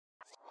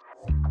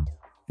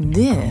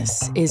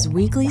This is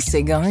Weekly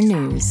Cigar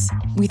News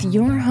with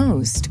your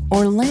host,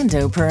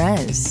 Orlando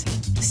Perez.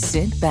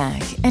 Sit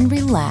back and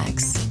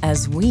relax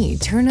as we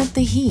turn up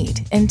the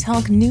heat and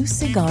talk new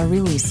cigar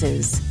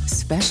releases,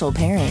 special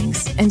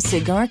pairings, and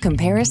cigar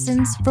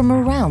comparisons from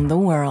around the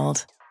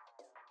world.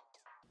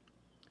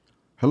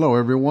 Hello,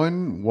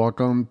 everyone.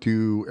 Welcome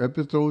to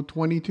episode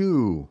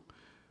 22,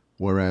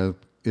 whereas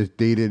it's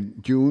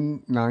dated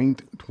June 9th,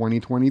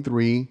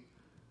 2023.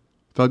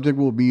 Subject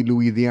will be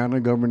Louisiana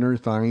Governor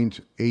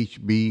signs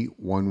HB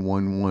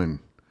 111.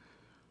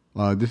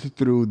 This is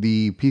through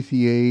the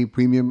PCA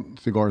Premium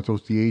Cigar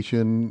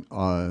Association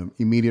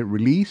immediate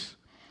release.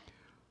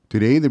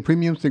 Today, the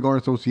Premium Cigar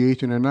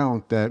Association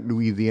announced that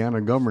Louisiana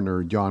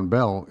Governor John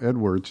Bel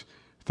Edwards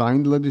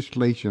signed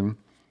legislation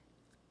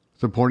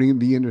supporting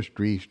the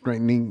industry,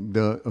 strengthening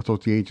the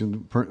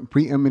association's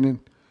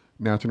preeminent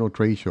national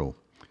trade show.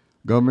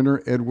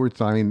 Governor Edwards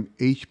signed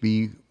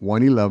HB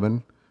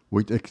 111,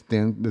 which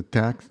extends the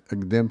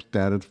tax-exempt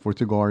status for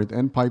cigars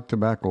and pipe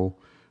tobacco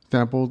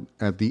sampled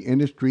at the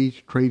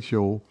industry's trade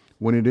show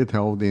when it is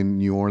held in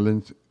New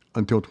Orleans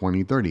until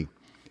 2030.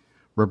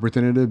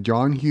 Representative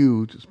John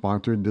Hughes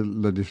sponsored the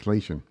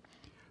legislation.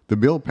 The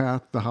bill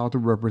passed the House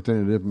of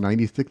Representatives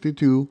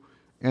 96-2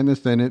 and the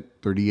Senate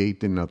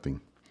 38-0.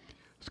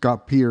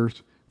 Scott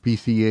Pierce,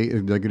 PCA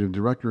Executive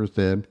Director,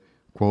 said,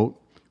 quote,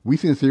 "We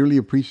sincerely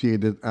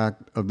appreciate this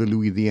act of the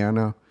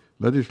Louisiana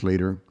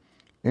legislator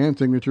and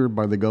signature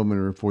by the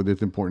governor for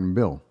this important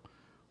bill.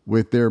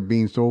 With there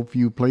being so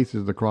few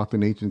places across the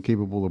nation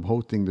capable of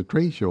hosting the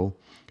trade show,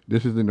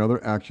 this is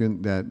another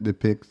action that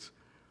depicts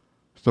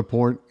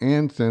support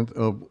and sense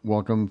of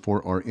welcome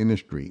for our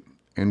industry,"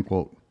 end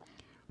quote.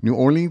 New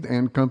Orleans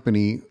and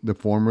Company, the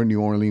former New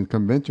Orleans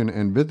Convention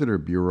and Visitor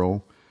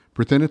Bureau,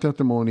 presented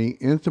testimony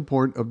in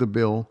support of the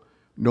bill,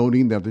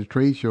 noting that the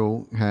trade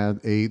show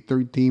had a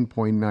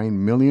 $13.9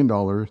 million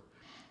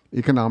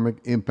economic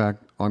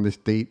impact on the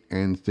state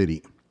and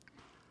city.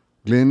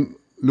 Glenn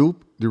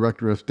Loop,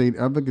 Director of State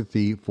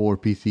Advocacy for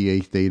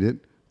PCA, stated,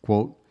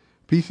 quote,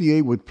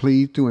 "PCA was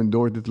pleased to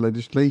endorse this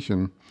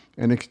legislation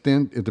and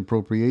extend its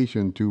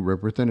appropriation to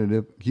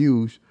Representative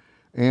Hughes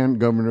and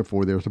Governor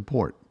for their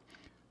support.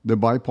 The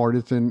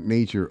bipartisan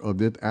nature of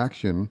this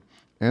action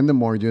and the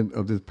margins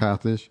of this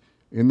passage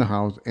in the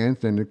House and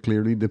Senate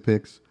clearly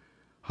depicts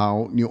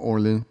how New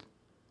Orleans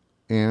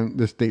and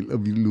the state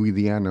of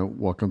Louisiana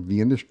welcomes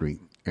the industry,"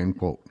 end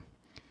quote.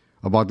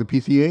 About the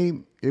PCA,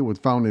 it was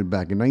founded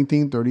back in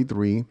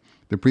 1933.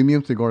 The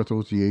Premium Cigar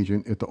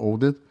Association is the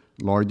oldest,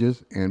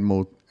 largest, and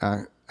most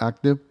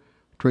active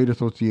trade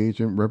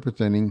association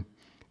representing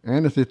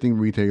and assisting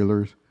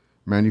retailers,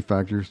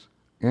 manufacturers,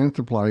 and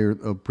suppliers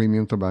of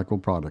premium tobacco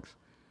products.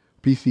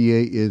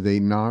 PCA is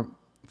a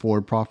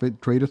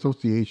not-for-profit trade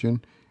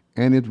association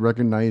and is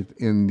recognized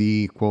in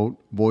the, quote,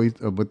 voice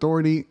of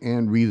authority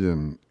and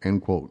reason,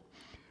 end quote,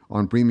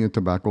 on premium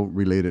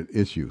tobacco-related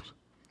issues.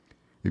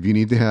 If you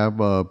need to have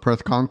a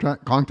press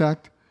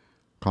contact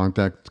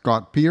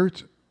Scott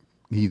Pierce.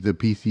 He's the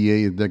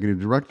PCA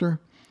Executive Director.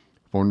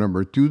 Phone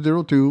number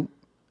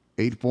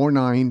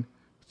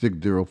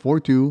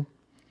 202-849-6042.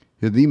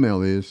 His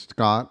email is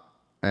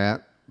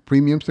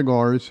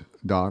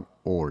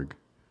scott@premiumcigars.org.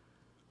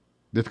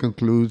 This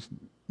concludes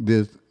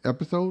this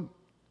episode.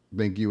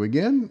 Thank you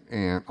again,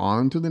 and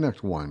on to the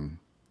next one.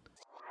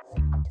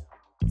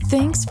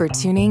 Thanks for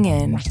tuning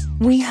in.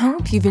 We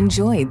hope you've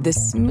enjoyed the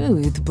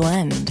smooth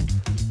blend.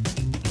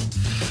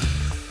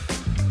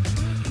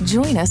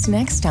 Join us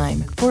next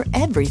time for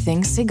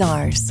Everything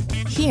Cigars,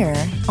 here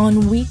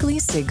on Weekly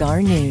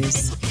Cigar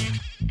News.